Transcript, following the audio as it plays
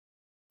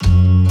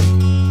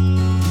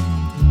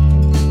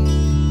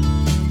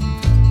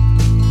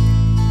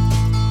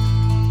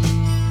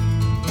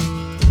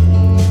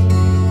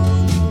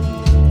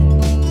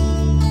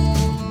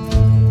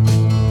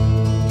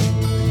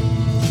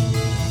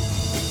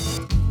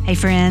Hey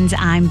friends,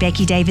 I'm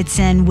Becky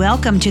Davidson.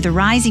 Welcome to the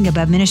Rising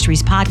Above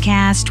Ministries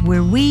podcast,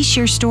 where we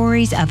share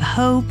stories of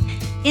hope,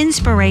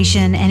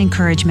 inspiration, and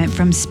encouragement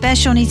from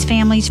special needs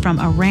families from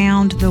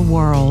around the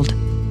world.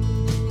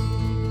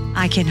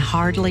 I can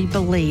hardly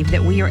believe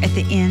that we are at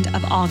the end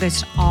of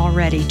August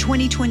already.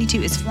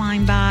 2022 is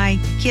flying by.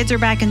 Kids are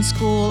back in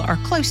school or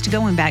close to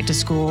going back to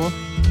school.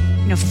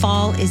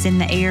 Fall is in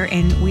the air,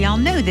 and we all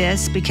know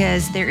this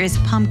because there is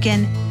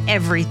pumpkin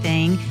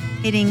everything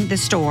hitting the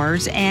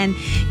stores. And,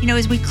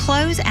 as we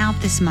close out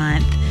this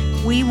month,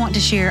 we want to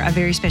share a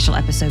very special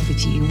episode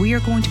with you. We are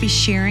going to be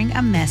sharing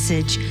a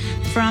message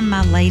from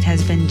my late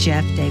husband,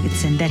 Jeff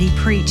Davidson, that he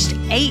preached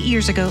 8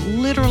 years ago,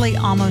 literally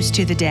almost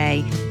to the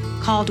day,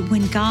 called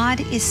When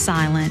God is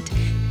Silent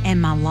and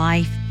My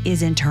Life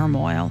is in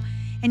Turmoil.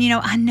 And,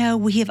 I know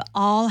we have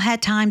all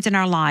had times in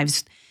our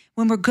lives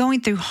when we're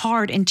going through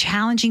hard and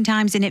challenging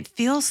times, and it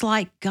feels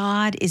like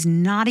God is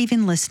not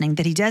even listening,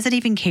 that he doesn't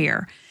even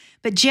care.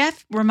 But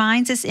Jeff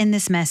reminds us in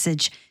this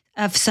message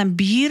of some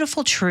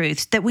beautiful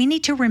truths that we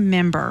need to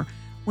remember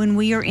when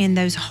we are in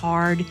those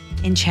hard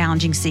and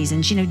challenging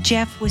seasons.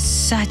 Jeff was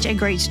such a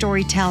great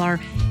storyteller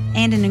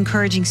and an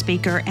encouraging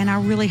speaker, and I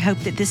really hope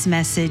that this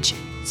message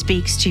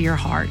speaks to your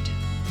heart.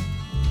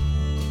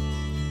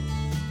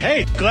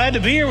 Hey, glad to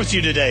be here with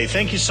you today.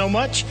 Thank you so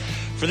much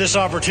for this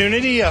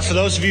opportunity. For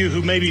those of you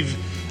who maybe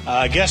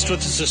guest with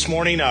us this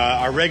morning,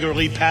 our regular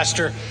lead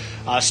pastor,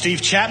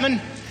 Steve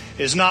Chapman,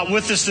 is not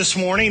with us this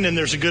morning, and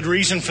there's a good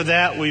reason for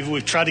that.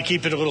 We've tried to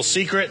keep it a little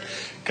secret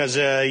because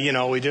we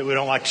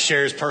don't like to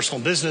share his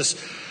personal business.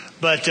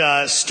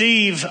 But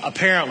Steve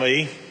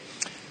apparently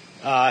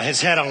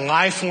has had a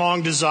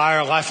lifelong desire,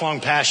 a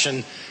lifelong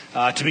passion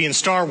to be in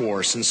Star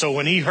Wars. And so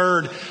when he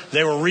heard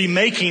they were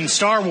remaking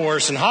Star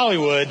Wars in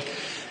Hollywood,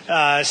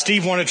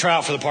 Steve wanted to try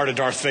out for the part of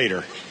Darth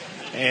Vader.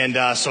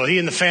 And so he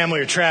and the family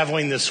are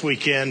traveling this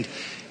weekend,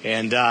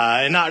 and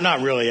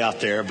not really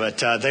out there, but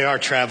they are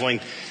traveling.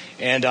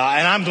 And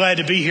I'm glad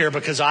to be here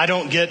because I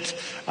don't get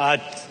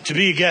to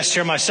be a guest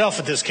here myself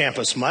at this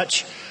campus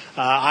much.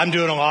 I'm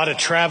doing a lot of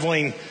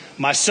traveling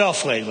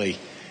myself lately,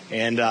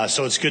 and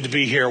so it's good to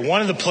be here.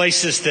 One of the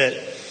places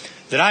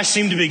that I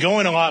seem to be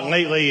going a lot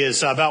lately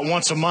is about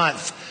once a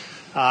month.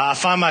 I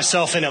find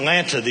myself in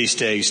Atlanta these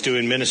days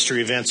doing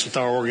ministry events with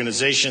our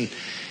organization.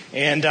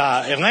 And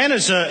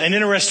Atlanta's an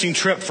interesting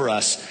trip for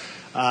us.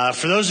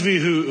 For those of you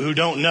who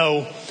don't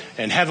know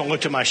and haven't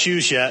looked at my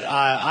shoes yet,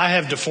 I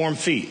have deformed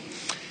feet.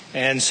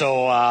 And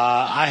so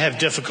I have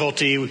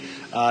difficulty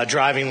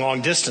driving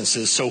long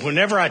distances. So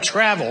whenever I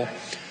travel,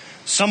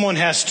 someone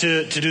has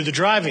to do the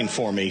driving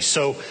for me.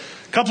 So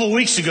a couple of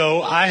weeks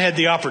ago, I had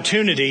the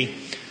opportunity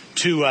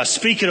to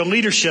speak at a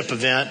leadership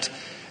event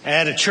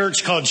at a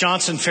church called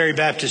Johnson Ferry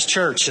Baptist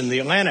Church in the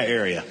Atlanta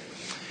area.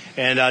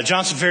 And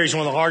Johnson Ferry is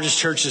one of the largest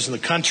churches in the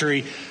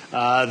country.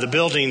 The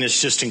building is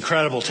just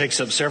incredible,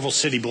 takes up several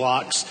city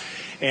blocks.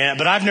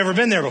 But I've never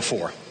been there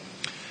before.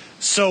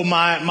 So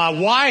my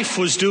wife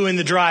was doing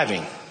the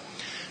driving.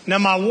 Now,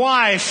 my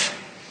wife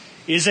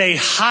is a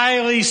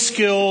highly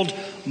skilled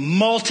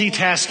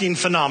multitasking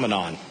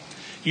phenomenon.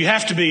 You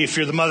have to be if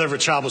you're the mother of a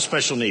child with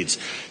special needs.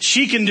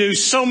 She can do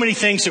so many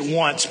things at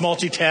once,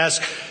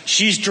 multitask.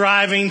 She's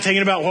driving,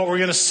 thinking about what we're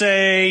going to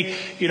say,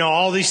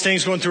 all these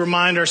things going through her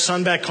mind. Our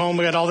son back home,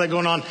 we got all that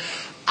going on.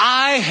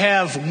 I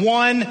have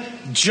one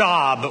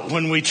job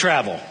when we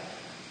travel.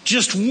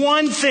 Just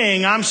one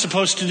thing I'm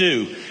supposed to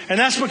do. And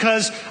that's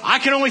because I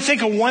can only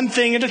think of one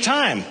thing at a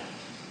time.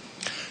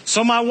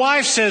 So my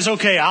wife says,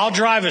 okay, I'll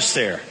drive us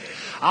there.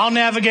 I'll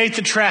navigate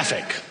the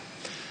traffic.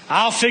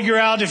 I'll figure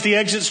out if the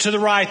exit's to the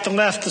right, the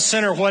left, the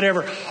center,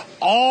 whatever.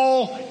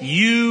 All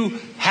you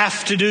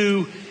have to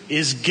do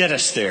is get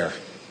us there.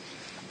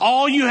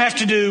 All you have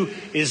to do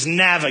is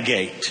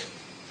navigate.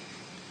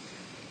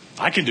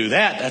 I can do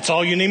that. That's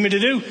all you need me to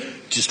do.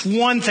 Just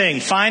one thing.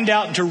 Find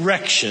out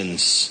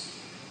directions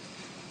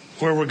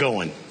where we're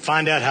going.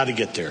 Find out how to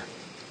get there.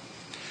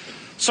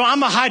 So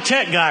I'm a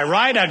high-tech guy,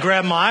 right? I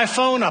grab my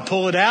iPhone. I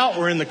pull it out.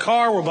 We're in the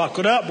car. We're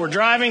buckled up. We're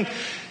driving.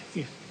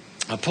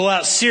 I pull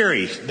out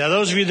Siri. Now,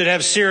 those of you that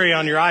have Siri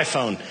on your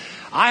iPhone,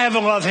 I have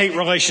a love-hate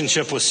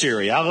relationship with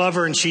Siri. I love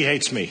her and she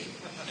hates me.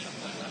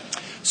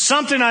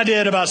 Something I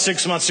did about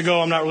 6 months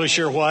ago, I'm not really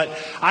sure what.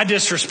 I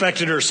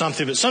disrespected her or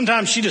something, but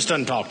sometimes she just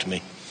doesn't talk to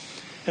me.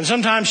 And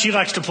sometimes she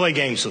likes to play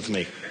games with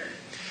me.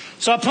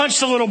 So I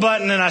punched the little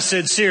button and I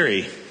said,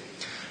 Siri,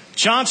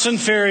 Johnson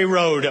Ferry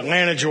Road,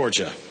 Atlanta,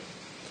 Georgia.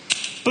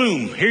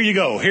 Boom, here you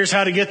go. Here's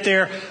how to get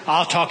there.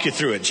 I'll talk you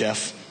through it,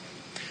 Jeff.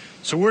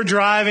 So we're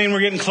driving,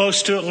 we're getting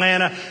close to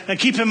Atlanta. And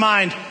keep in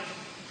mind,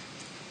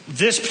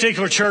 this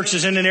particular church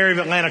is in an area of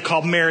Atlanta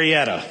called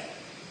Marietta.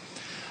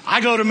 I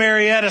go to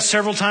Marietta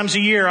several times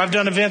a year. I've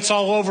done events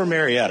all over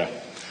Marietta.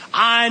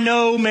 I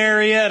know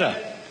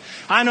Marietta.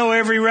 I know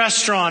every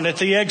restaurant at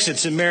the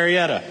exits in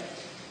Marietta.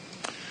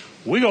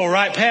 We go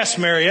right past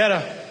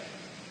Marietta.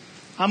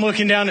 I'm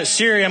looking down at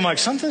Siri. I'm like,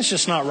 something's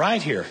just not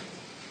right here.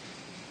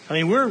 I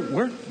mean,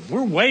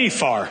 we're way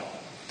far.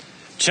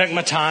 Check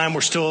my time.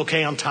 We're still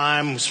okay on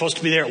time. We're supposed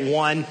to be there at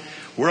 1.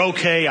 We're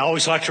okay. I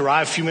always like to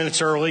arrive a few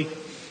minutes early.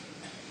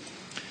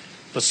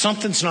 but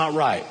something's not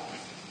right.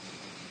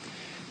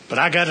 But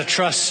I got to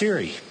trust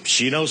Siri.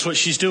 She knows what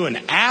she's doing.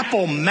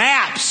 Apple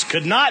Maps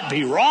could not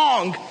be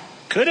wrong,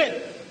 could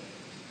it?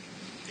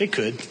 It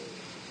could.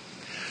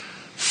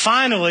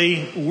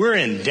 Finally, we're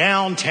in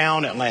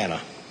downtown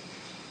Atlanta.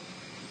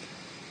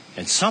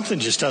 And something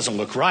just doesn't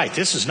look right.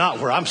 This is not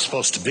where I'm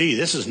supposed to be.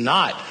 This is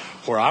not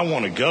where I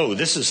want to go.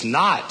 This is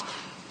not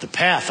the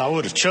path I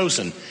would have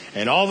chosen.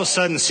 And all of a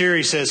sudden,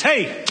 Siri says,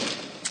 "Hey,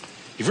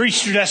 you've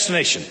reached your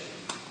destination."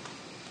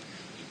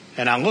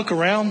 And I look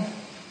around.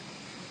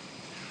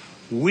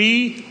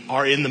 We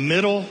are in the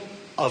middle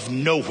of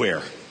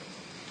nowhere.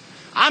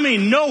 I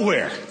mean,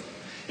 nowhere.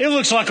 It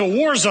looks like a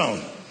war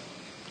zone.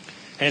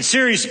 And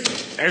Siri's,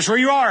 "There's where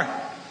you are."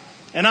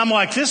 And I'm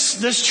like,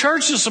 this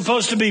church is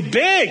supposed to be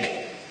big.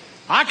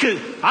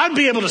 I'd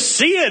be able to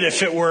see it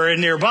if it were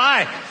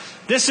nearby.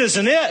 This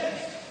isn't it.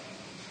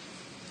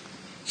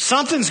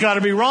 Something's got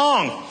to be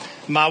wrong.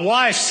 My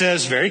wife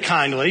says very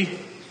kindly,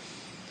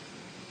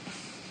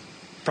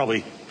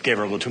 probably gave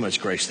her a little too much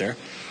grace there,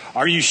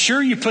 "Are you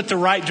sure you put the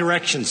right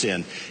directions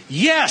in?"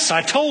 "Yes,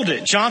 I told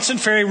it. Johnson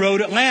Ferry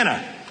Road,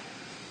 Atlanta."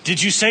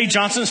 "Did you say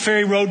Johnson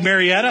Ferry Road,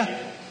 Marietta?"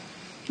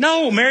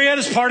 "No,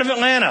 Marietta's part of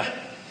Atlanta."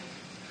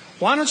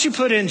 "Why don't you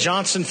put in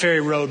Johnson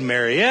Ferry Road,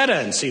 Marietta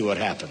and see what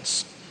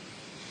happens?"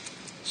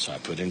 So I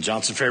put in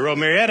Johnson Ferry Road,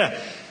 Marietta.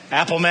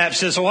 Apple Maps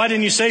says, "Well, why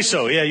didn't you say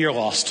so?" "Yeah, you're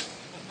lost.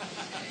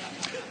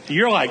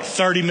 You're like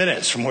 30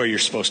 minutes from where you're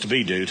supposed to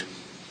be, dude."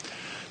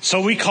 So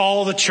we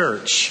call the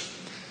church.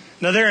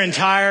 Now, their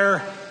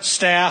entire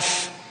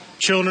staff,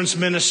 children's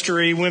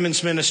ministry,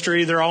 women's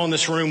ministry, they're all in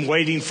this room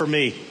waiting for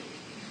me.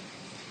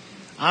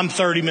 I'm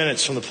 30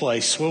 minutes from the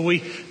place. Well, we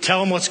tell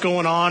them what's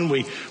going on.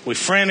 We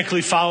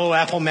frantically follow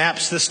Apple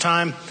Maps this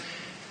time.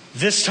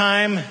 This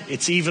time,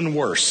 it's even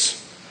worse.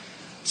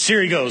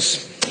 Siri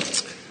goes,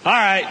 "All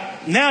right,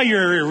 now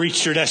you've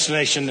reached your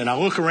destination." And I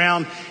look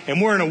around,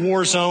 and we're in a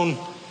war zone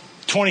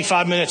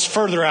 25 minutes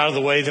further out of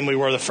the way than we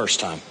were the first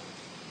time.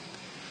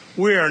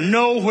 We are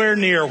nowhere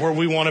near where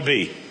we want to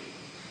be.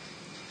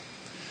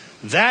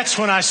 That's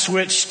when I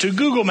switched to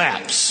Google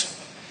Maps.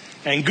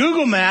 And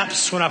Google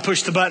Maps, when I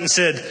pushed the button,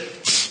 said,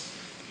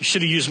 "You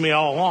should have used me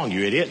all along,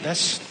 you idiot.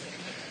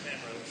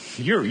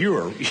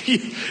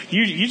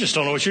 You just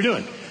don't know what you're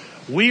doing."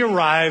 We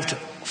arrived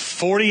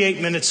 48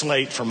 minutes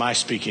late for my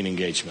speaking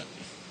engagement.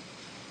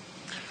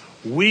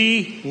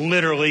 We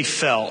literally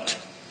felt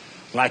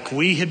like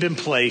we had been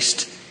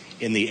placed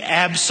in the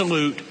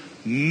absolute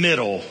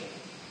middle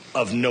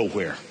of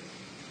nowhere.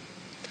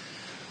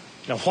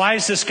 Now, why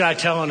is this guy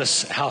telling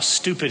us how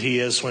stupid he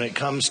is when it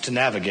comes to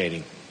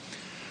navigating?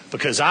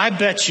 Because I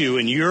bet you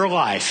in your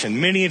life, and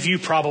many of you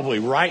probably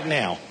right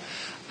now,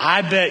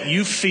 I bet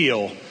you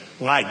feel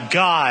like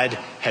God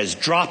has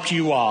dropped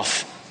you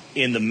off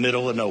in the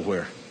middle of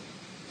nowhere.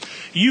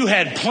 You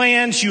had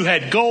plans, you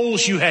had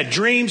goals, you had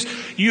dreams,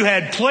 you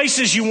had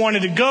places you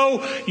wanted to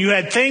go, you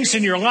had things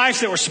in your life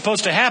that were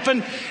supposed to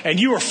happen, and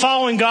you were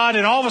following God,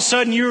 and all of a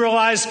sudden you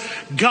realize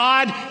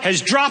God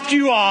has dropped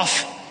you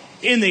off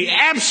in the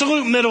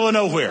absolute middle of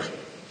nowhere.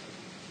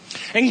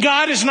 And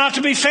God is not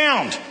to be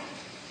found.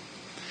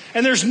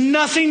 And there's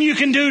nothing you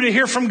can do to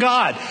hear from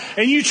God.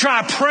 And you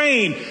try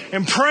praying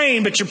and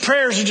praying, but your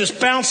prayers are just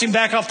bouncing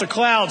back off the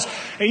clouds.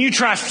 And you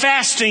try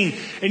fasting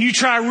and you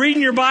try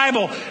reading your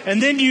Bible. And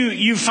then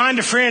you find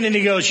a friend and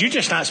he goes, "You're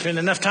just not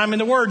spending enough time in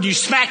the Word." You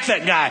smack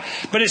that guy,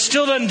 but it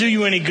still doesn't do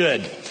you any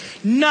good.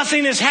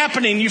 Nothing is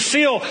happening. You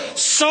feel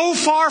so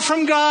far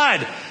from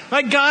God,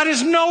 like God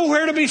is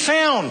nowhere to be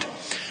found.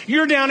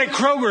 You're down at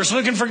Kroger's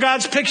looking for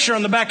God's picture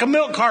on the back of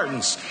milk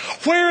cartons.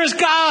 Where is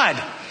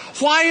God?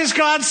 Why is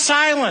God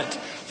silent?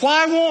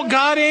 Why won't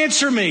God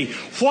answer me?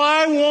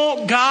 Why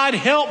won't God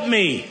help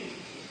me?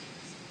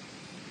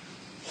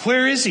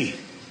 Where is He?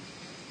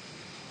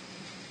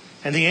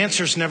 And the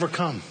answers never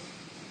come.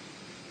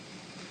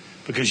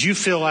 Because you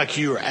feel like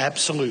you are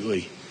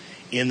absolutely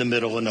in the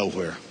middle of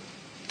nowhere.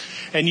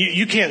 And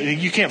you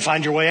can't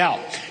find your way out.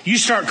 You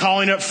start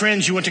calling up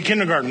friends you went to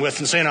kindergarten with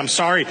and saying, "I'm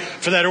sorry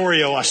for that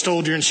Oreo I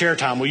stole during share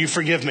time. Will you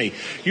forgive me?"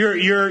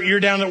 You're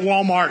down at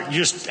Walmart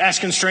just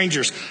asking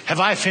strangers, "Have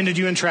I offended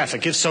you in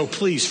traffic? If so,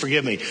 please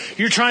forgive me."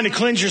 You're trying to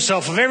cleanse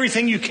yourself of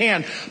everything you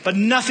can, but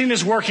nothing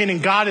is working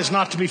and God is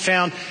not to be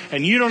found,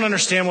 and you don't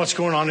understand what's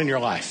going on in your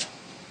life.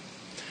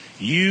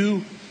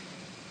 You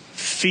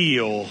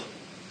feel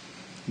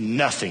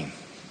nothing.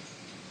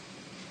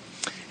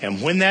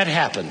 And when that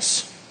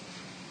happens,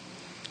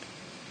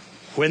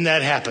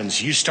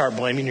 you start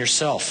blaming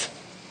yourself.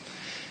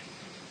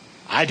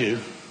 I do.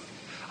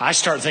 I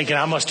start thinking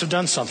I must have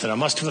done something. I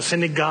must have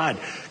offended God.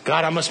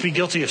 God, I must be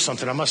guilty of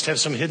something. I must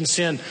have some hidden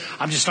sin.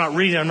 I'm just not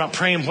reading. I'm not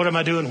praying. What am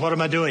I doing? What am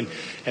I doing?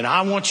 And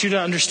I want you to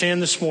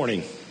understand this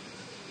morning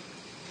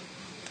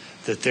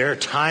that there are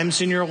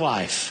times in your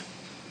life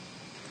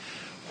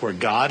where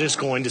God is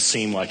going to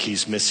seem like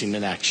He's missing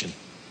in action.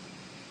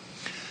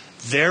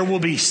 There will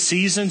be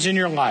seasons in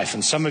your life,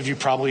 and some of you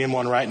probably in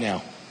one right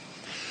now.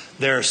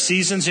 There are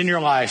seasons in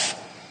your life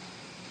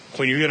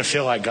when you're going to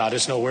feel like God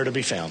is nowhere to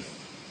be found.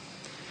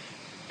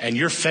 and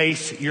your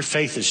faith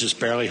is just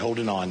barely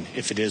holding on,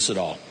 if it is at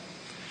all,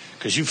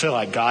 because you feel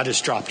like God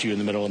has dropped you in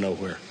the middle of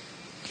nowhere.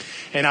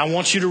 And I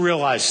want you to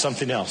realize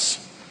something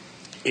else.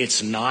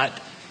 It's not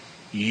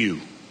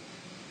you.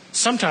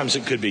 Sometimes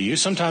it could be you.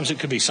 Sometimes it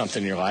could be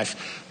something in your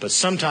life. But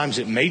sometimes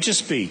it may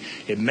just be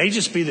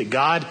that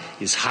God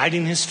is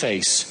hiding his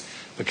face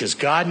because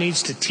God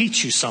needs to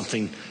teach you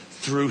something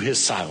through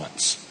his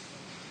silence.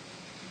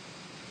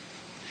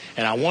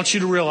 And I want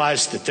you to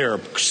realize that there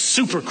are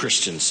super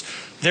Christians.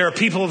 There are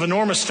people of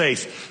enormous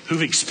faith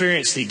who've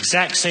experienced the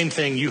exact same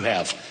thing you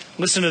have.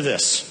 Listen to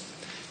this.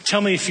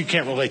 Tell me if you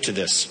can't relate to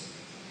this.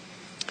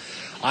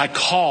 I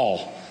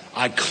call,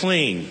 I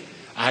cling,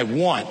 I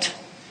want,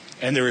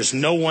 and there is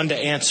no one to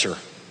answer.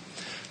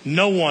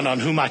 No one on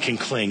whom I can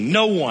cling.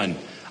 No one.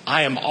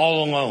 I am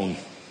all alone.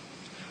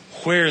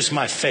 Where is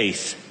my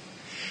faith?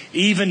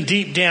 Even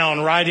deep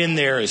down, right in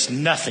there is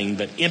nothing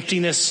but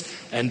emptiness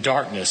and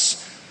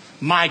darkness.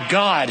 My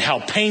God, how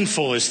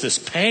painful is this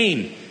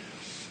pain?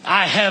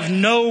 I have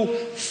no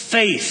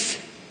faith.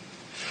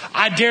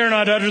 I dare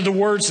not utter the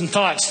words and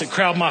thoughts that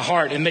crowd my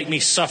heart and make me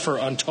suffer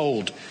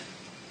untold.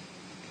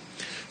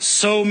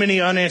 So many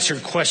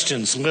unanswered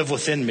questions live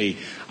within me.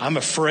 I'm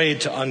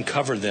afraid to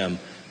uncover them.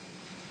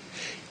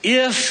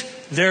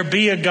 If there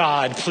be a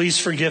God, please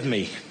forgive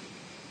me.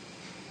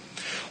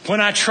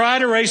 When I try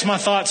to raise my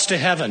thoughts to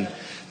heaven,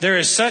 there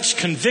is such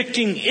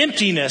convicting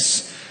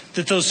emptiness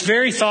that those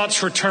very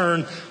thoughts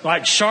return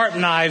like sharp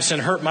knives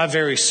and hurt my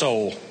very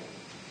soul.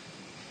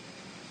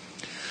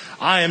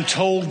 I am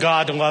told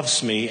God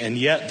loves me, and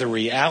yet the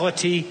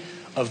reality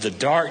of the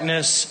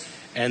darkness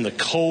and the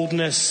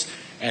coldness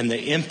and the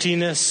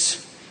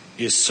emptiness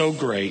is so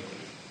great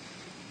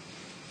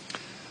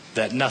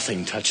that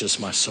nothing touches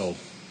my soul.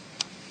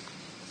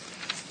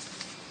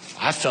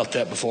 I felt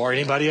that before.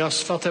 Anybody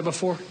else felt that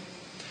before?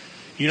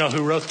 You know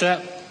who wrote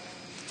that?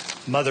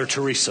 Mother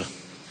Teresa.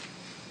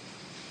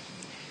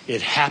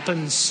 It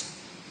happens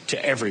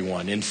to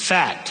everyone. In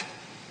fact,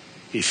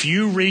 if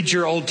you read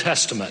your Old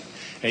Testament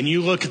and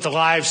you look at the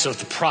lives of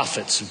the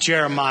prophets, of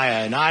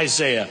Jeremiah and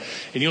Isaiah,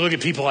 and you look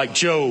at people like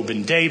Job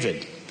and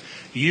David,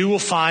 you will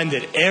find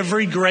that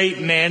every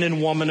great man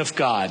and woman of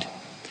God,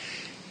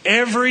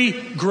 every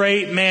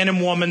great man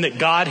and woman that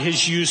God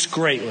has used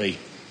greatly,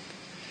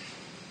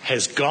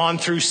 has gone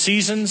through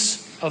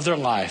seasons of their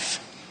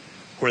life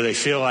where they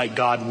feel like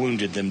God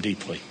wounded them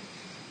deeply.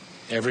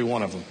 Every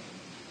one of them.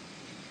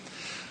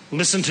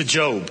 Listen to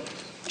Job.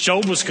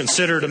 Job was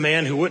considered a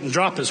man who wouldn't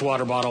drop his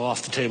water bottle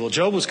off the table.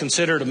 Job was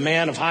considered a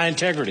man of high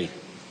integrity.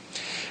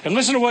 And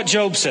listen to what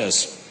Job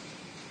says.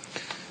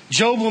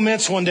 Job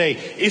laments one day,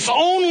 if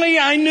only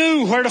I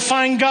knew where to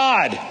find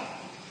God.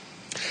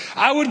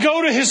 I would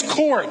go to his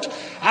court.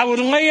 I would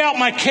lay out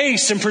my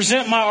case and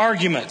present my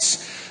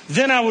arguments.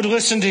 Then I would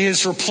listen to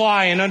his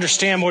reply and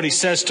understand what he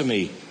says to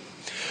me.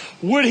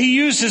 Would he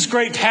use his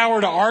great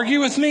power to argue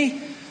with me?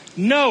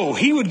 No,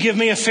 he would give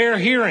me a fair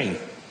hearing.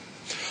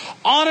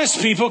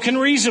 Honest people can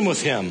reason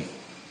with him.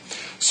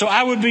 So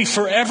I would be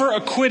forever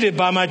acquitted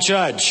by my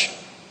judge.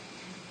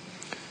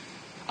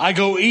 I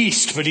go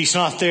east, but he's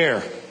not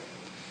there.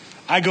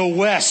 I go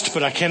west,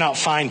 but I cannot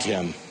find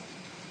him.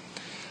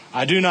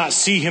 I do not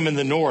see him in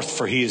the north,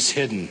 for he is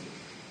hidden.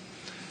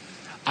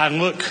 I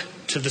look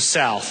to the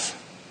south,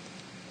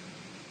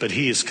 but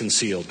he is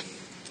concealed.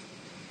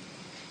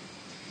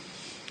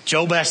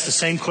 Job asked the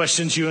same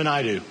questions you and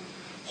I do.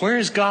 Where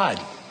is God?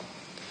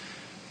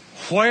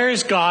 Where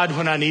is God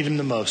when I need him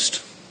the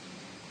most?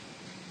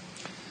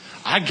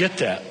 I get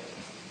that.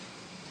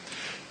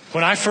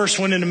 When I first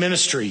went into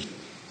ministry,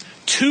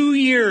 2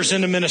 years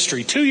into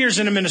ministry,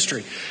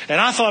 and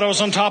I thought I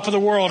was on top of the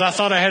world. I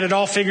thought I had it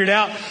all figured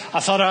out. I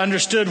thought I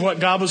understood what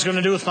God was going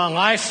to do with my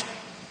life.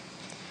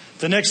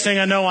 The next thing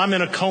I know, I'm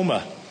in a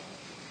coma.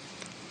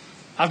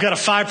 I've got a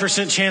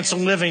 5% chance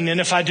of living, and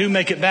if I do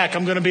make it back,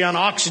 I'm going to be on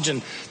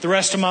oxygen the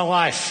rest of my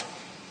life.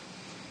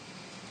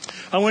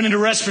 I went into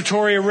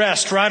respiratory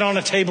arrest right on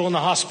a table in the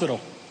hospital.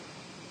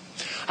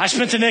 I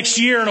spent the next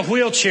year in a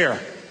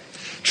wheelchair,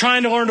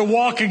 trying to learn to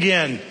walk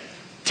again,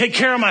 take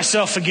care of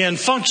myself again,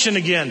 function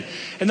again.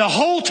 And the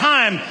whole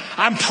time,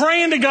 I'm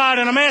praying to God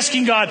and I'm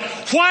asking God,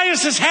 why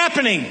is this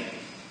happening?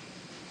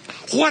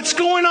 What's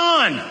going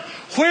on?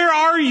 Where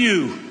are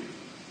you?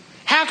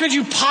 How could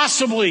you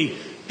possibly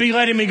be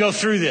letting me go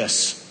through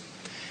this?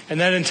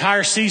 And that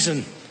entire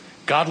season,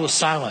 God was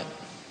silent.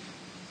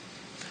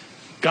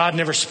 God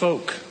never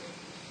spoke.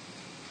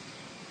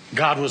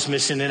 God was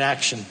missing in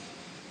action.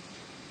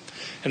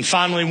 And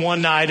finally,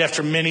 one night,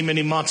 after many,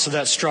 many months of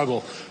that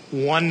struggle,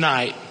 one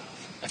night,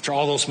 after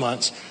all those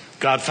months,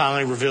 God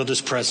finally revealed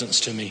his presence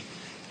to me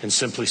and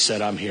simply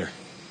said, I'm here.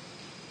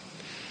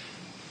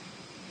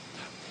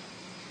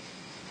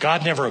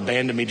 God never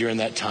abandoned me during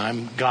that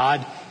time.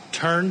 God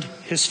turned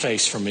his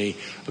face from me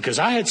because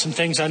I had some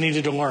things I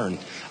needed to learn.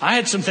 I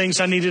had some things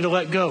I needed to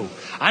let go.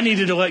 I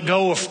needed to let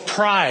go of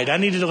pride. I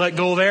needed to let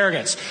go of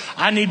arrogance.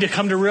 I need to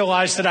come to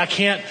realize that I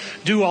can't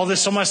do all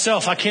this on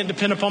myself. I can't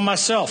depend upon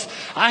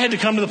myself. I had to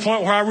come to the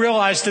point where I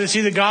realized that it's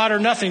either God or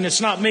nothing.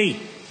 It's not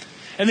me.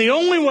 And the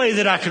only way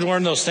that I could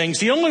learn those things,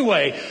 the only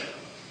way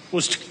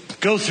was to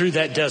go through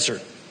that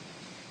desert.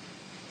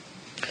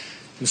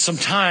 And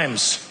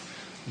sometimes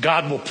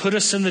God will put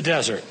us in the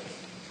desert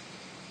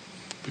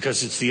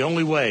because it's the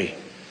only way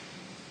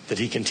that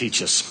he can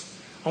teach us.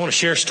 I want to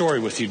share a story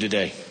with you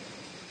today.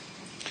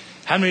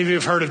 How many of you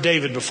have heard of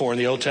David before in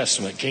the Old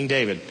Testament, King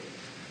David?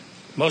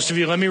 Most of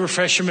you, let me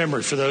refresh your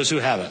memory for those who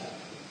haven't.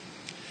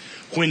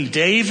 When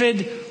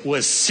David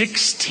was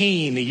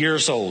 16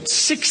 years old,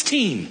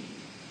 16,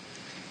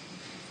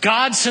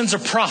 God sends a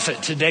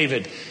prophet to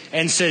David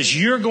and says,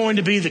 you're going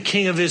to be the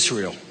king of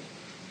Israel.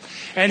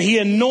 And he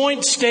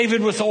anoints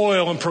David with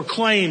oil and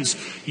proclaims,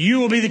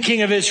 you will be the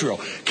king of Israel.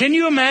 Can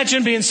you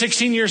imagine being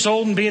 16 years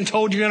old and being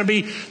told you're going to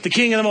be the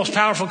king of the most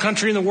powerful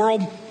country in the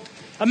world?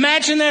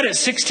 Imagine that at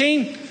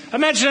 16.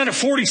 Imagine that at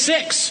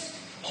 46.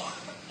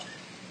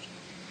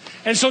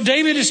 And so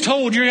David is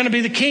told, you're going to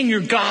be the king.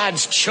 You're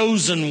God's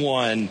chosen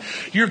one.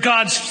 You're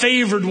God's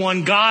favored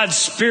one. God's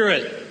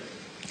Spirit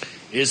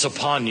is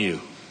upon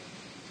you.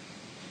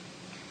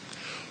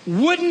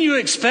 Wouldn't you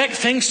expect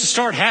things to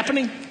start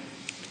happening?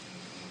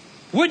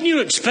 Wouldn't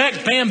you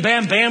expect, bam,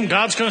 bam, bam,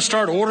 God's going to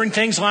start ordering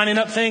things, lining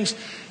up things?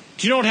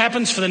 Do you know what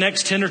happens for the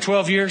next 10 or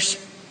 12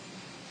 years?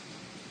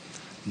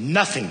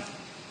 Nothing.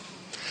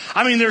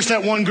 I mean, there's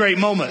that one great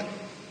moment.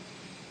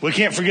 We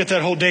can't forget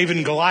that whole David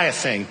and Goliath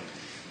thing.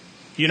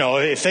 You know,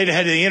 if they'd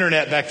had the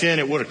internet back then,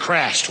 it would have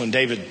crashed when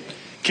David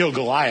killed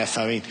Goliath.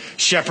 I mean,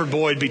 Shepherd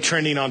Boy would be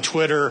trending on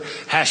Twitter,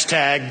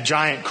 hashtag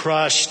giant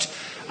crushed.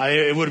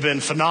 It would have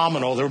been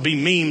phenomenal. There would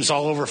be memes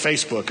all over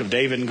Facebook of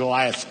David and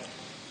Goliath.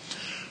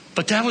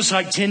 But that was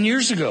like 10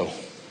 years ago.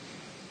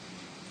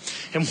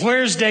 And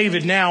where's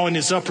David now in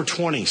his upper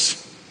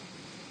 20s?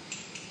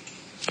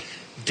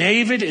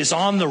 David is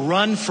on the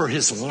run for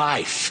his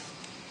life.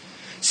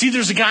 See,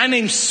 there's a guy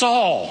named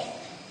Saul.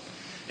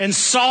 And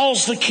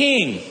Saul's the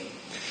king.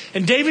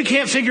 And David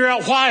can't figure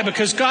out why,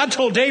 because God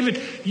told David,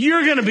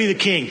 you're going to be the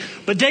king.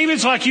 But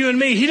David's like you and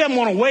me. He doesn't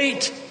want to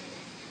wait.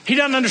 He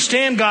doesn't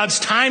understand God's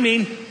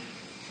timing.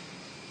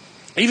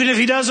 Even if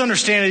he does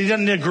understand it, he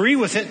doesn't agree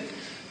with it.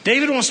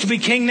 David wants to be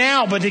king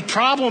now, but the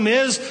problem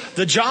is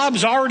the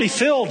job's already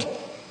filled.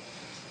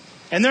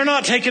 And they're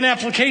not taking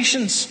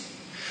applications.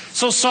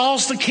 So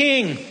Saul's the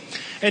king.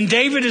 And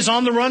David is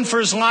on the run for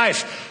his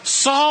life.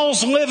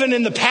 Saul's living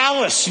in the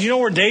palace. You know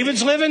where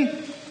David's living?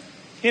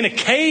 In a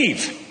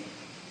cave.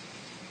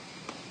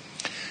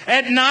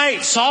 At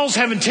night, Saul's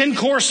having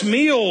 10-course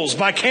meals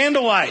by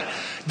candlelight.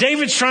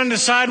 David's trying to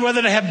decide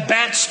whether to have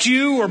bat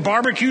stew or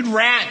barbecued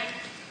rat.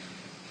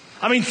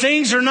 I mean,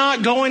 things are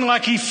not going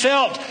like he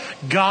felt.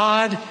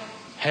 God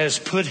has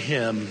put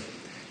him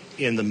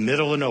in the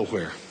middle of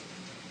nowhere.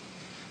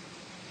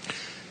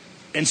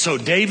 And so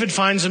David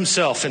finds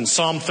himself in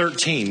Psalm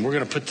 13. We're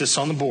going to put this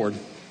on the board.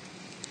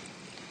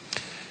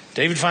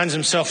 David finds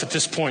himself at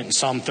this point in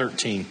Psalm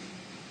 13.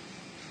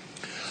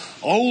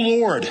 O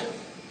Lord,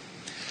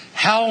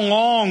 how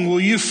long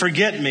will you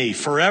forget me?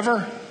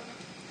 Forever?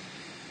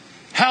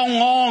 How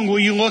long will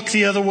you look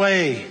the other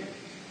way?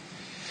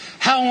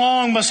 How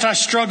long must I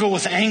struggle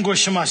with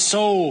anguish in my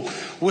soul,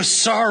 with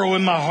sorrow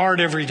in my heart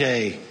every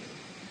day?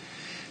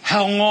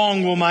 How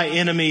long will my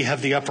enemy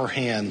have the upper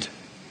hand?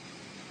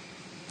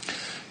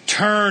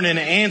 Turn and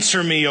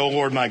answer me, O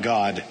Lord my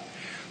God.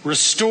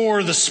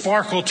 Restore the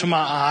sparkle to my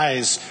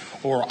eyes,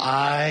 or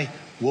I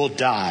will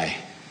die.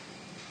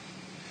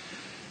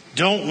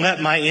 Don't let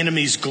my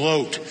enemies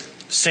gloat,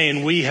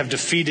 saying we have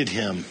defeated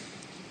him.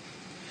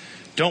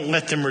 Don't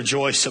let them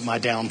rejoice at my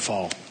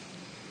downfall.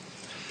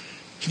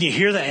 Can you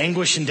hear the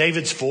anguish in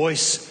David's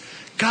voice?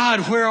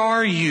 God, where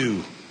are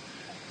you?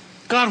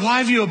 God, why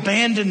have you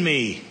abandoned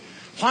me?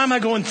 Why am I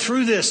going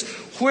through this?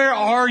 Where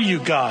are you,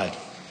 God?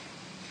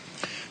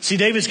 See,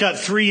 David's got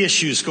 3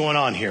 issues going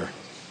on here.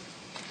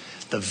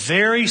 The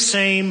very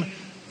same,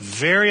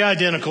 very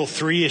identical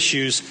 3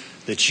 issues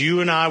that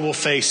you and I will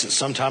face at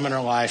some time in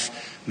our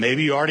life.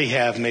 Maybe you already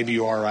have, maybe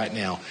you are right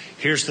now.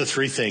 Here's the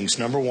 3 things.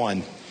 Number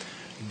 1,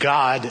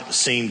 God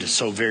seemed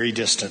so very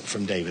distant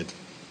from David.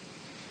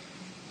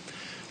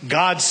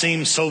 God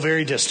seemed so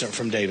very distant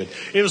from David.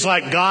 It was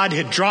like God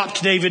had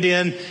dropped David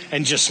in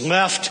and just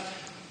left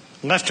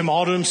him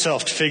all to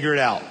himself to figure it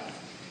out.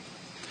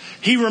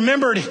 He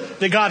remembered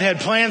that God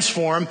had plans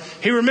for him.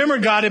 He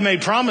remembered God had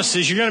made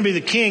promises. You're going to be the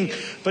king,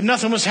 but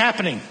nothing was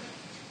happening.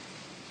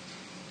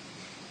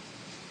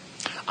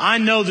 I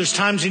know there's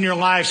times in your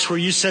lives where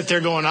you sit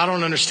there going, I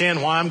don't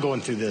understand why I'm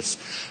going through this.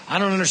 I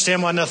don't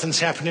understand why nothing's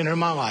happening in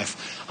my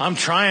life. I'm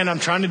trying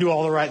to do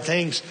all the right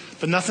things,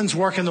 but nothing's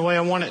working the way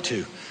I want it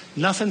to.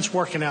 Nothing's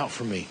working out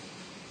for me.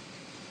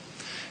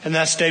 And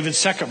that's David's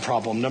second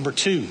problem. Number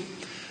 2,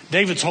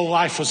 David's whole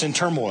life was in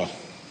turmoil.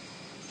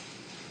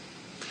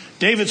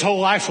 David's whole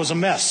life was a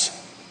mess.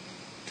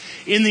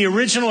 In the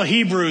original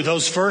Hebrew,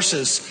 those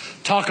verses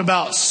talk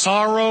about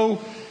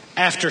sorrow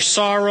after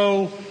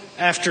sorrow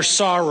after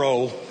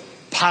sorrow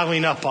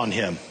piling up on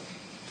him.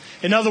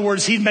 In other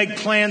words, he'd make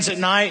plans at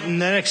night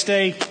and the next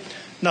day,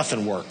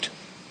 nothing worked.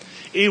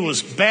 It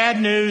was bad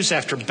news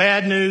after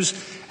bad news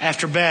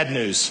after bad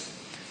news.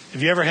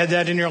 Have you ever had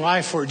that in your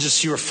life where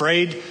just you're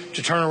afraid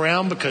to turn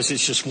around because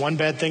it's just one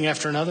bad thing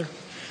after another?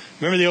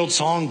 Remember the old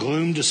song,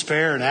 gloom,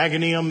 despair, and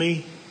agony on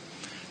me?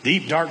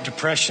 Deep, dark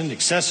depression,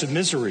 excessive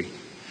misery.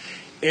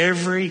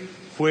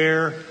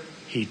 Everywhere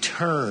he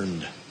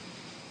turned,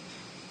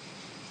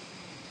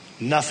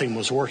 nothing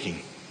was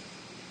working.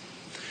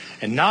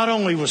 And not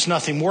only was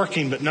nothing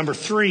working, but number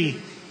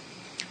 3,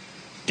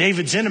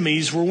 David's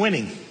enemies were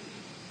winning.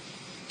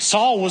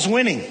 Saul was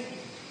winning.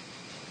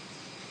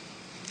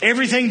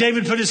 Everything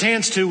David put his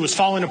hands to was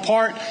falling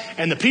apart,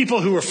 and the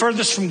people who were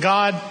furthest from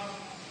God,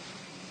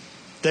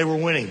 they were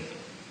winning.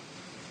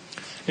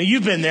 Now,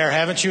 you've been there,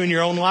 haven't you, in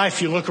your own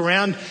life? You look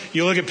around,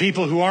 you look at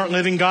people who aren't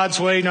living God's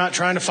way, not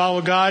trying to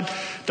follow God,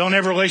 don't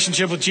have a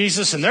relationship with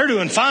Jesus, and they're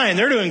doing fine,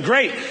 they're doing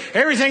great.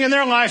 Everything in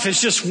their life is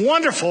just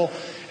wonderful,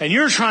 and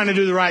you're trying to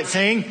do the right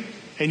thing,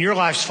 and your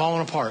life's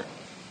falling apart.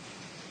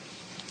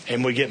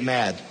 And we get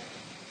mad.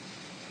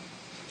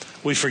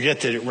 We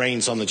forget that it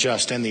rains on the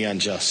just and the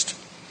unjust.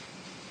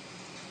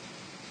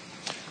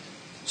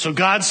 So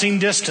God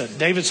seemed distant.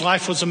 David's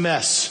life was a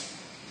mess.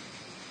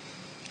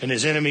 And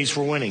his enemies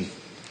were winning.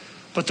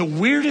 But the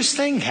weirdest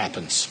thing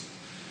happens.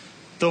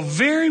 The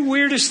very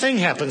weirdest thing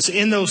happens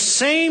in those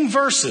same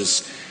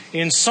verses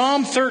in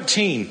Psalm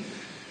 13.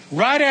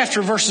 Right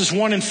after verses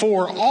 1 and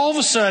 4, all of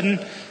a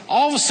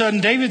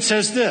sudden, David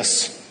says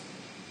this.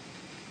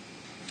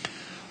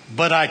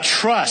 But I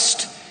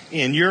trust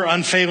in your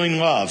unfailing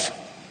love.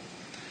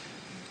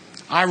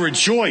 I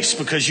rejoice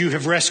because you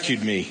have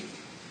rescued me.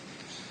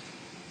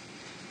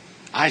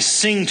 I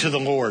sing to the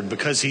Lord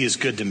because he is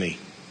good to me.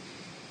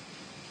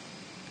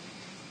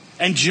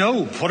 And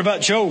Job, what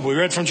about Job? We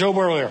read from Job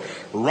earlier.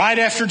 Right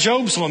after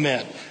Job's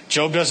lament,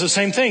 Job does the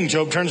same thing.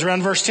 Job turns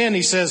around verse 10.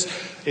 He says,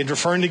 in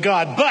referring to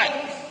God, but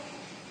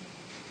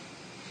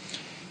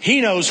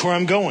he knows where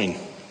I'm going.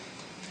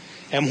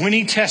 And when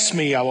he tests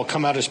me, I will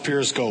come out as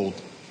pure as gold.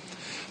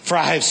 For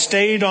I have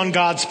stayed on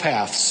God's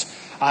paths.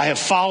 I have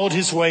followed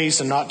his ways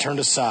and not turned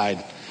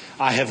aside.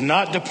 I have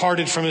not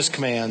departed from his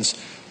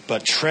commands,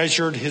 but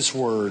treasured his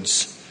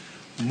words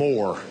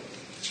more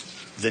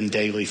than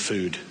daily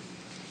food.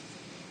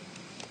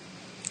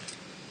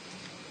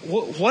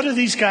 What do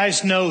these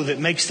guys know that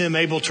makes them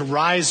able to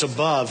rise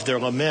above their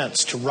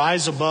laments, to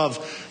rise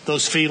above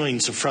those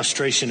feelings of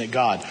frustration at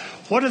God?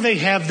 What do they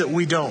have that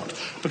we don't?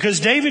 Because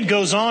David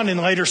goes on in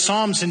later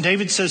Psalms and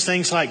David says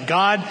things like,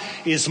 God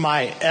is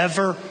my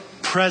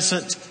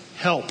ever-present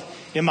help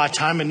in my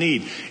time of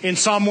need. In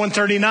Psalm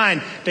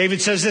 139,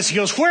 David says this. He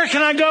goes, where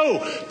can I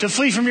go to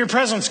flee from your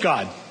presence,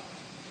 God?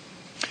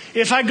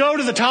 If I go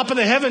to the top of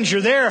the heavens,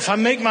 you're there. If I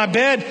make my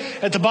bed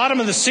at the bottom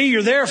of the sea,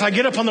 you're there. If I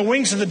get up on the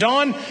wings of the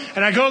dawn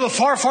and I go to the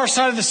far, far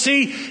side of the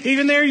sea,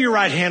 even there your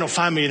right hand will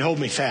find me and hold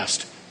me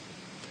fast.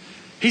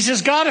 He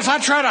says, God, if I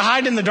try to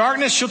hide in the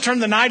darkness, you'll turn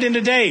the night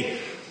into day.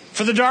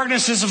 For the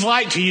darkness is of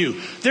light to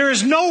you. There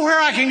is nowhere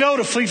I can go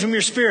to flee from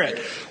your spirit.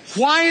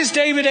 Why is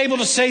David able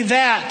to say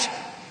that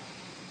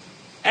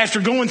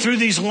after going through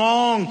these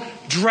long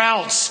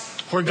droughts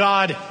where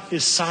God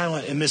is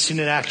silent and missing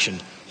in action?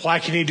 Why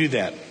can he do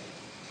that?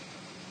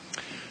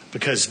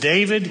 Because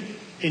David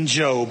and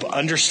Job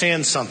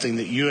understand something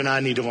that you and I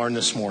need to learn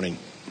this morning.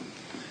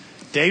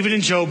 David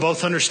and Job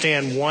both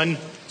understand one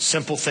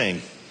simple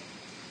thing.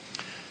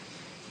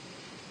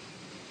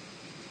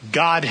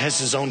 God has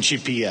his own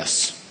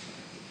GPS.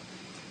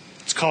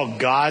 It's called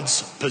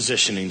God's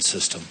positioning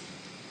system.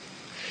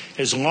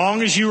 As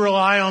long as you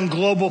rely on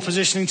global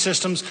positioning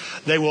systems,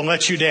 they will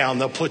let you down.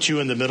 They'll put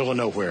you in the middle of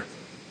nowhere.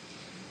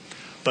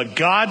 But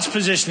God's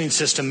positioning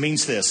system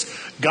means this.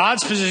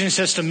 God's positioning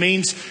system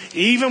means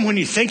even when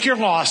you think you're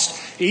lost,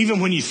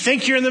 even when you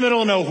think you're in the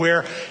middle of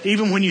nowhere,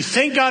 even when you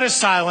think God is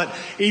silent,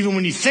 even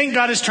when you think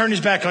God has turned his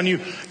back on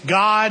you,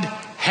 God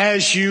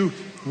has you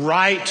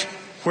right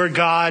where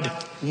God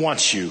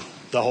wants you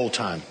the whole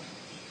time.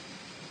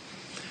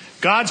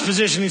 God's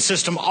positioning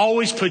system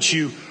always puts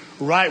you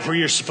right where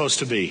you're supposed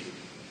to be.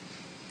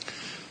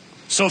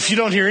 So if you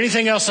don't hear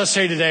anything else I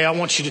say today, I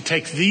want you to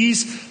take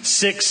these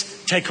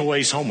 6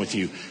 takeaways home with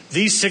you.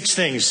 These 6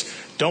 things.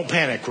 Don't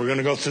panic. We're going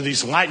to go through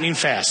these lightning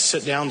fast.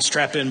 Sit down,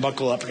 strap in,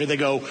 buckle up. Here they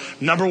go.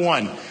 Number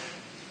 1,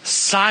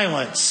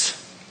 silence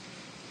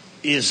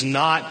is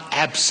not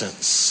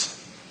absence.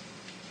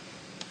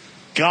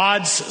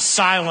 God's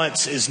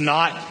silence is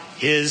not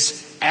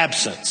his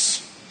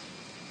absence.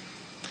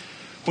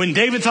 When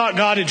David thought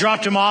God had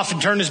dropped him off and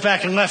turned his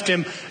back and left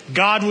him,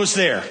 God was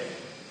there.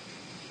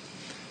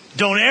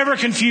 Don't ever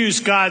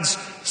confuse God's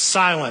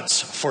silence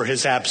for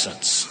his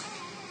absence.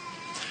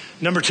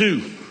 Number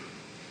 2,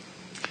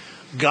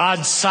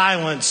 God's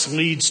silence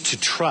leads to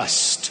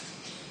trust.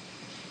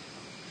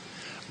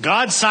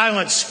 God's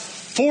silence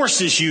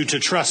forces you to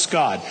trust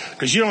God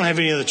because you don't have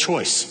any other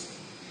choice.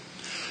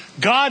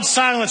 God's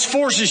silence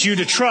forces you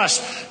to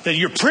trust that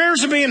your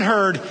prayers are being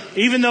heard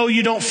even though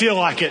you don't feel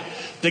like it.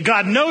 That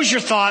God knows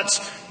your thoughts,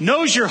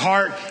 knows your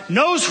heart,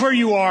 knows where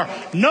you are,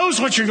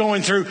 knows what you're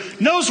going through,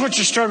 knows what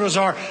your struggles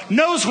are,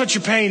 knows what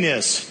your pain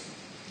is.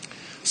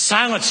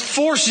 Silence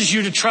forces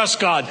you to trust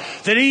God,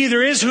 that he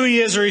either is who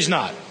he is or he's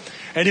not.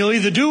 And he'll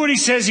either do what he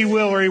says he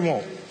will or he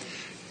won't.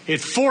 It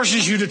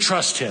forces you to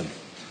trust him.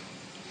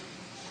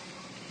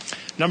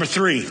 Number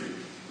 3,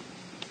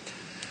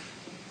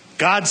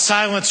 God's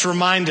silence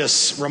reminds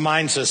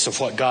us of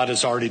what God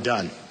has already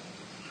done.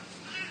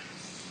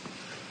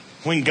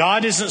 When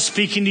God isn't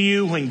speaking to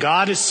you, when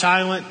God is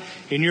silent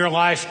in your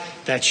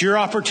life, that's your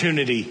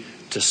opportunity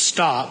to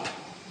stop,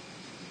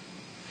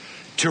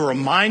 to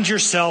remind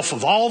yourself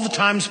of all the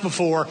times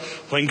before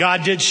when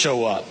God did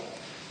show up.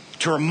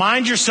 To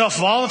remind yourself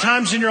of all the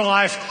times in your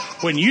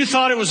life when you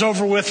thought it was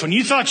over with, when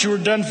you thought you were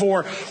done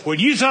for, when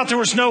you thought there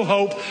was no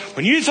hope,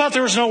 when you thought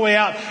there was no way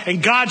out,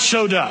 and God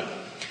showed up.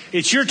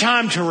 It's your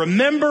time to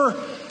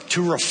remember,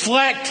 to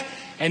reflect,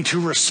 and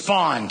to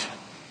respond.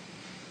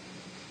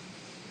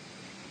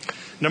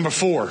 Number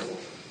 4,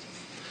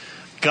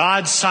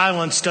 God's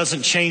silence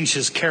doesn't change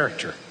his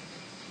character.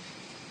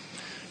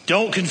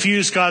 Don't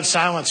confuse God's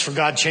silence for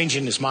God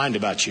changing his mind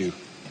about you.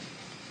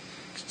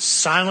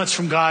 Silence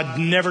from God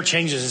never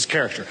changes his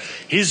character.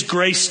 His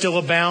grace still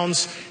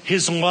abounds.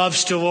 His love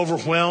still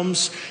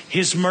overwhelms.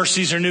 His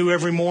mercies are new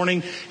every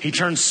morning. He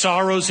turns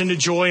sorrows into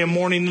joy and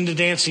mourning into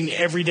dancing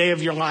every day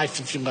of your life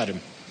if you let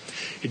him.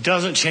 It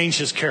doesn't change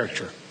his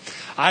character.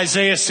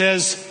 Isaiah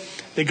says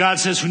that God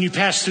says, when you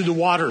pass through the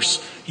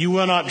waters, you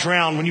will not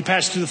drown. When you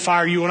pass through the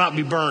fire, you will not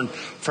be burned,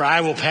 for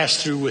I will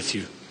pass through with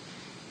you.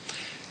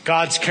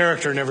 God's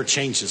character never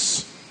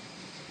changes.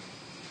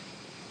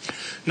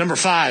 Number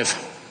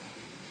 5.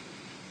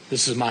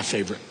 This is my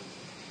favorite.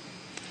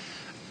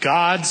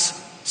 God's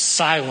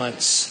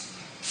silence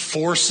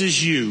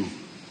forces you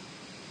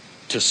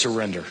to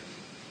surrender.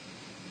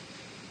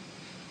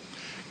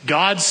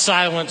 God's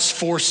silence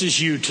forces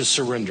you to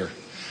surrender.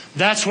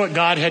 That's what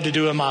God had to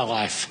do in my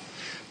life.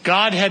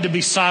 God had to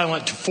be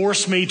silent to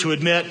force me to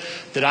admit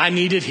that I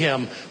needed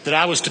him, that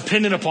I was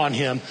dependent upon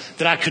him,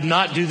 that I could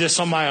not do this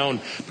on my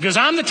own. Because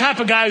I'm the type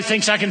of guy who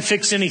thinks I can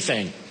fix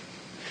anything.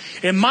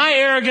 In my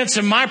arrogance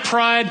and my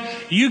pride,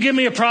 you give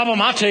me a problem,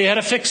 I'll tell you how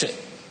to fix it.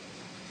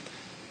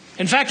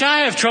 In fact, I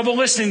have trouble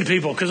listening to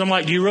people because I'm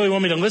like, do you really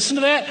want me to listen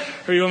to that?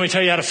 Or do you want me to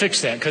tell you how to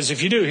fix that? Because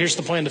if you do, here's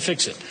the plan to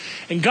fix it.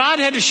 And God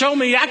had to show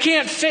me,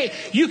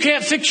 you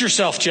can't fix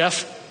yourself,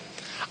 Jeff.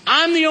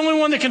 I'm the only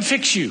one that can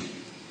fix you.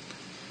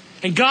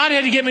 And God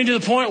had to get me to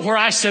the point where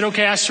I said,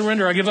 okay, I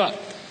surrender, I give up.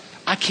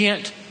 I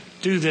can't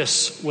do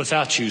this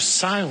without you.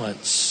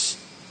 Silence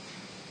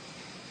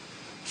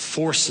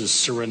forces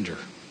surrender.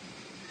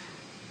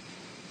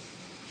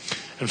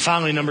 And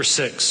finally, number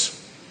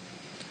 6,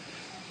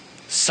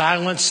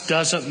 silence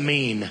doesn't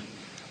mean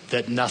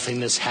that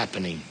nothing is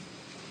happening.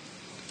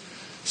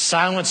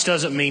 Silence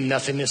doesn't mean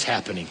nothing is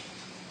happening.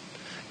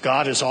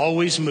 God is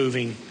always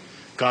moving.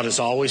 God is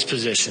always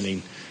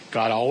positioning.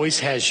 God always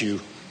has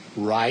you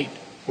right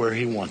where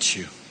he wants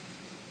you.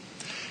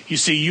 You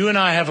see, you and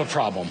I have a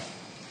problem.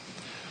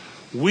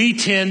 We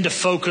tend to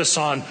focus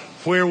on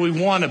where we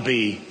want to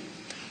be,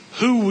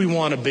 who we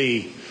want to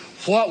be,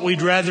 what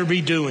we'd rather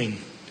be doing.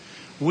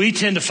 We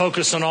tend to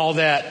focus on all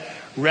that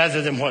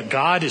rather than what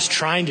God is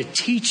trying to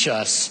teach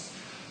us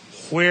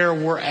where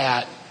we're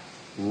at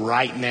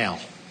right now.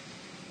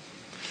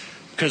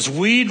 Because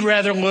we'd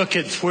rather look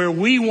at where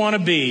we want to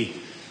be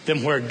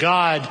than where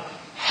God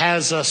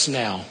has us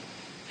now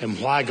and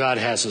why God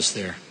has us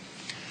there.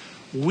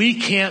 We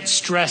can't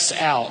stress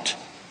out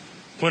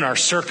when our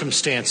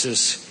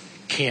circumstances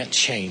can't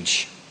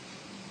change.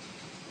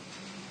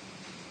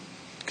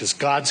 Because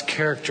God's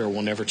character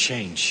will never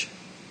change.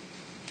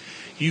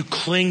 You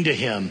cling to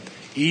him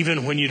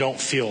even when you don't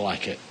feel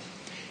like it.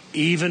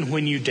 Even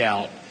when you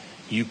doubt,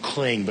 you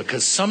cling.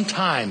 Because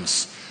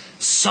sometimes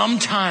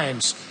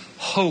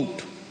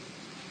hope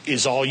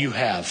is all you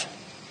have.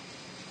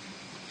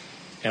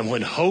 And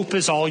when hope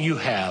is all you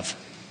have,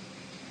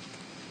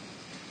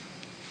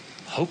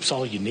 hope's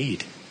all you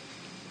need.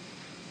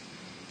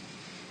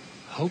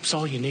 Hope's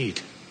all you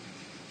need.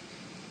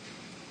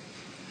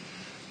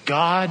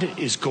 God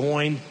is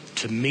going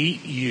to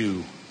meet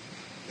you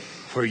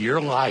where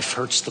your life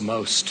hurts the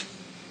most.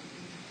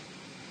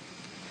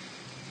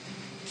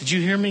 Did you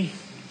hear me?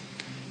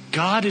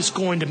 God is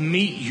going to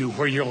meet you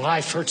where your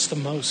life hurts the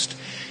most.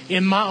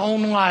 In my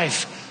own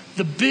life,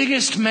 the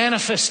biggest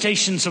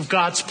manifestations of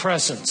God's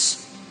presence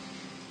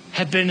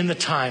have been in the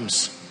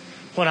times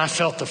when I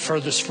felt the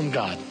furthest from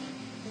God.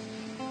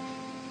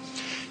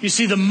 You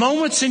see, the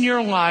moments in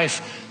your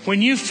life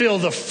when you feel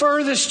the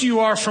furthest you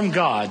are from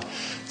God,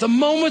 the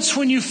moments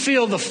when you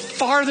feel the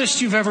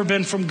farthest you've ever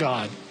been from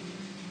God,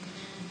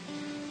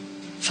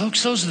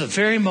 folks, those are the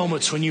very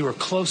moments when you are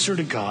closer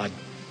to God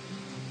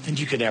than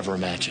you could ever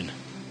imagine.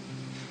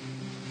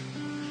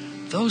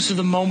 Those are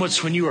the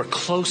moments when you are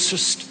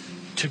closest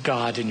to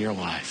God in your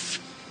life.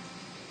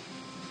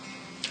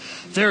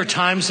 There are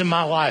times in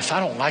my life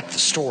I don't like the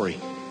story.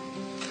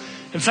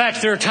 In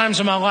fact, there are times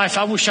in my life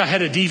I wish I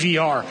had a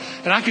DVR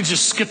and I could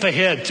just skip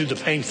ahead through the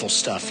painful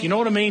stuff. You know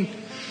what I mean?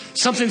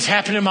 Something's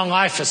happened in my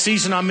life, a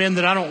season I'm in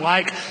that I don't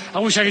like. I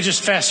wish I could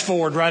just fast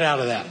forward right out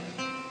of that.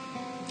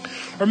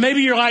 Or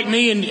maybe you're like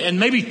me and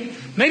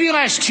maybe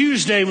last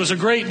Tuesday was a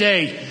great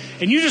day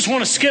and you just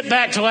want to skip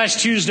back to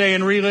last Tuesday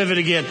and relive it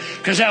again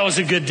because that was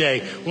a good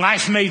day.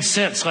 Life made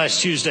sense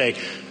last Tuesday.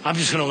 I'm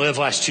just going to live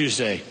last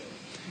Tuesday.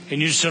 And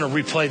you're just going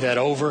to replay that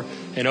over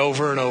and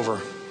over and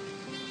over.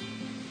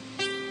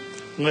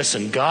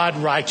 Listen, God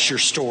writes your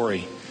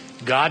story.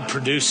 God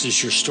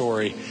produces your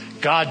story.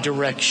 God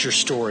directs your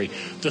story.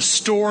 The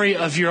story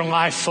of your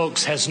life,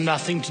 folks, has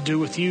nothing to do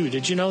with you.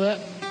 Did you know that?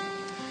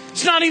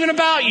 It's not even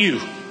about you.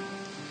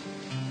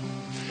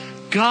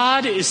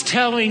 God is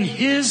telling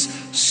His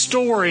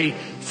story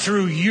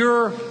through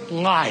your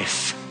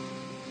life.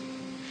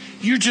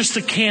 You're just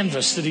the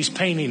canvas that He's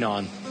painting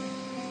on.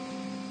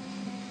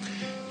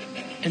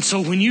 And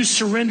so when you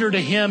surrender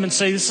to Him and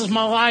say, this is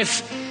my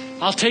life,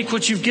 I'll take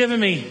what you've given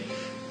me.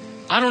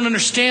 I don't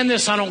understand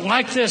this. I don't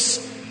like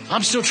this.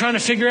 I'm still trying to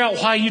figure out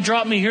why you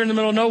dropped me here in the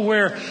middle of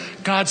nowhere.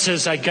 God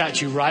says, I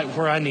got you right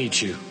where I need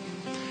you.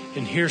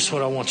 And here's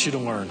what I want you to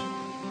learn.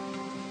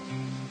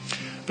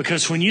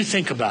 Because when you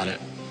think about it,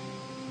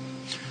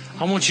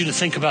 I want you to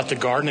think about the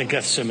Garden of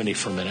Gethsemane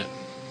for a minute.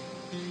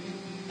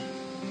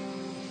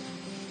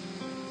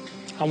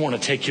 I want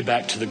to take you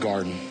back to the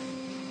garden.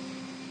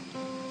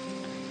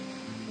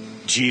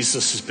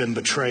 Jesus has been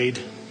betrayed.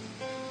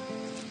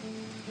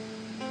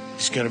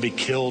 He's going to be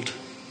killed.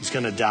 He's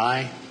going to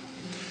die.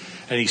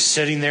 And He's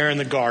sitting there in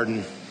the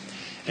garden.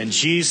 And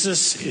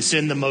Jesus is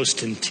in the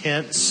most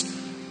intense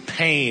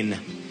pain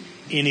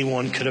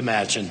anyone could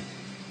imagine.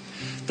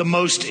 The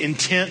most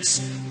intense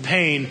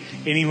pain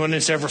anyone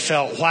has ever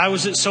felt. Why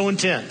was it so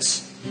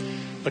intense?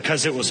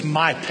 Because it was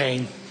my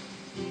pain.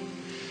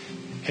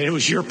 And it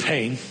was your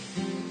pain.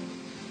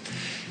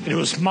 And it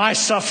was my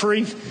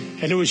suffering.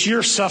 And it was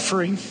your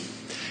suffering.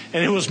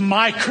 And it was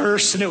my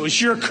curse. And it was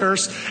your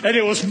curse. And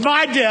it was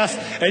my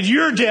death and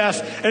your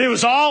death. And it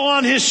was all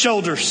on His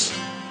shoulders.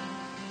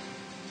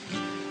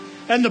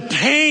 And the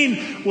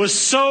pain was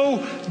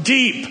so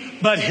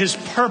deep. But His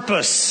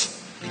purpose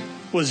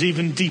was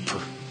even deeper.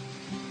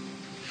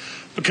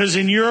 Because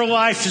in your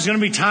life, there's going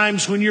to be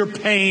times when your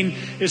pain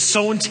is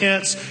so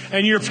intense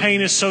and your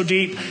pain is so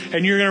deep,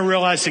 and you're going to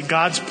realize that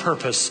God's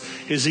purpose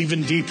is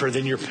even deeper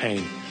than your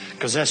pain.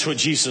 Because that's what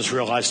Jesus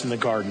realized in the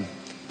garden.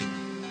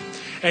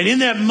 And in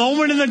that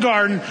moment in the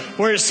garden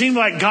where it seemed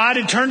like God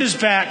had turned His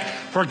back,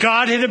 where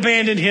God had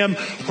abandoned Him,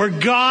 where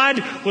God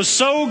was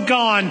so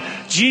gone,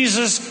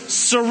 Jesus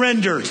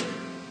surrendered.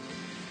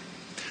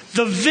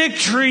 The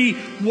victory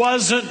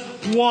wasn't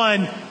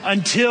won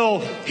until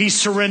He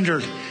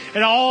surrendered.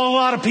 And a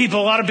lot of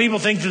people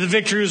think that the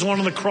victory was won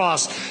on the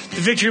cross.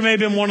 The victory may have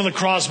been won on the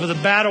cross, but the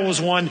battle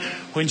was won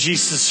when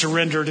Jesus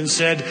surrendered and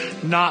said,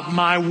 not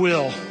my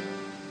will.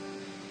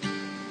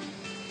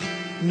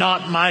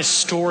 Not my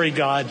story,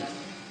 God.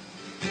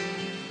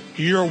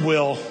 Your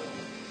will.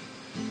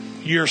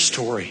 Your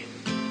story.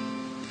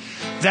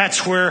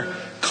 That's where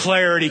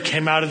clarity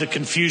came out of the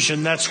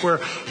confusion. That's where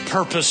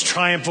purpose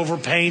triumphed over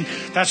pain.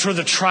 That's where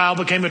the trial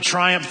became a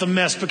triumph. The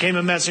mess became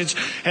a message.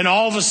 And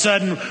all of a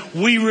sudden,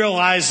 we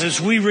realize as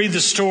we read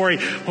the story,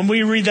 when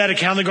we read that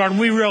account of the garden,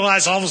 we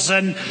realize all of a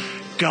sudden,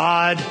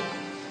 God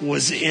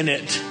was in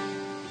it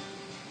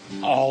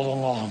all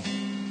along.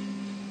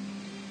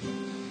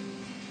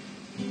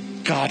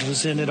 God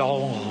was in it all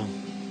along.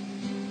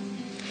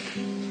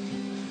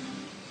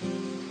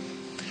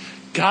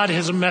 God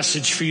has a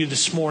message for you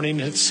this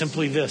morning. It's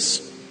simply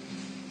this.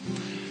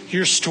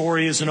 Your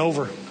story isn't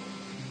over.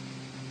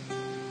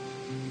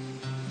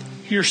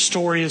 Your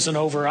story isn't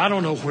over. I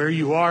don't know where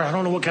you are. I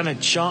don't know what kind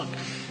of junk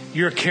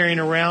you're carrying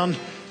around.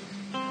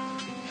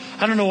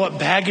 I don't know what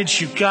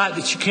baggage you've got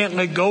that you can't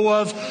let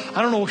go of.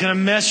 I don't know what kind of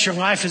mess your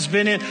life has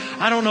been in.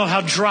 I don't know how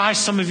dry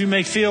some of you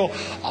may feel.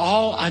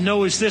 All I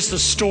know is this: the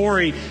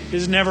story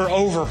is never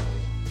over.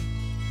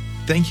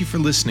 Thank you for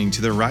listening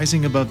to the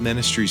Rising Above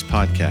Ministries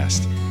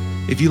podcast.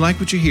 If you like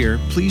what you hear,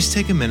 please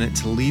take a minute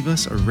to leave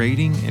us a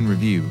rating and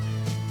review.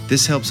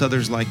 This helps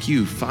others like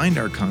you find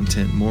our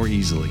content more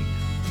easily.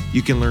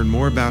 You can learn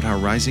more about how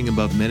Rising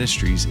Above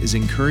Ministries is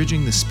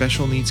encouraging the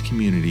special needs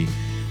community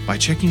by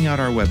checking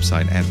out our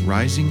website at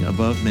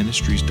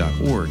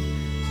risingaboveministries.org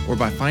or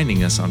by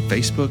finding us on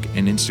Facebook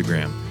and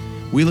Instagram.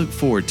 We look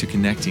forward to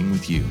connecting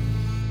with you.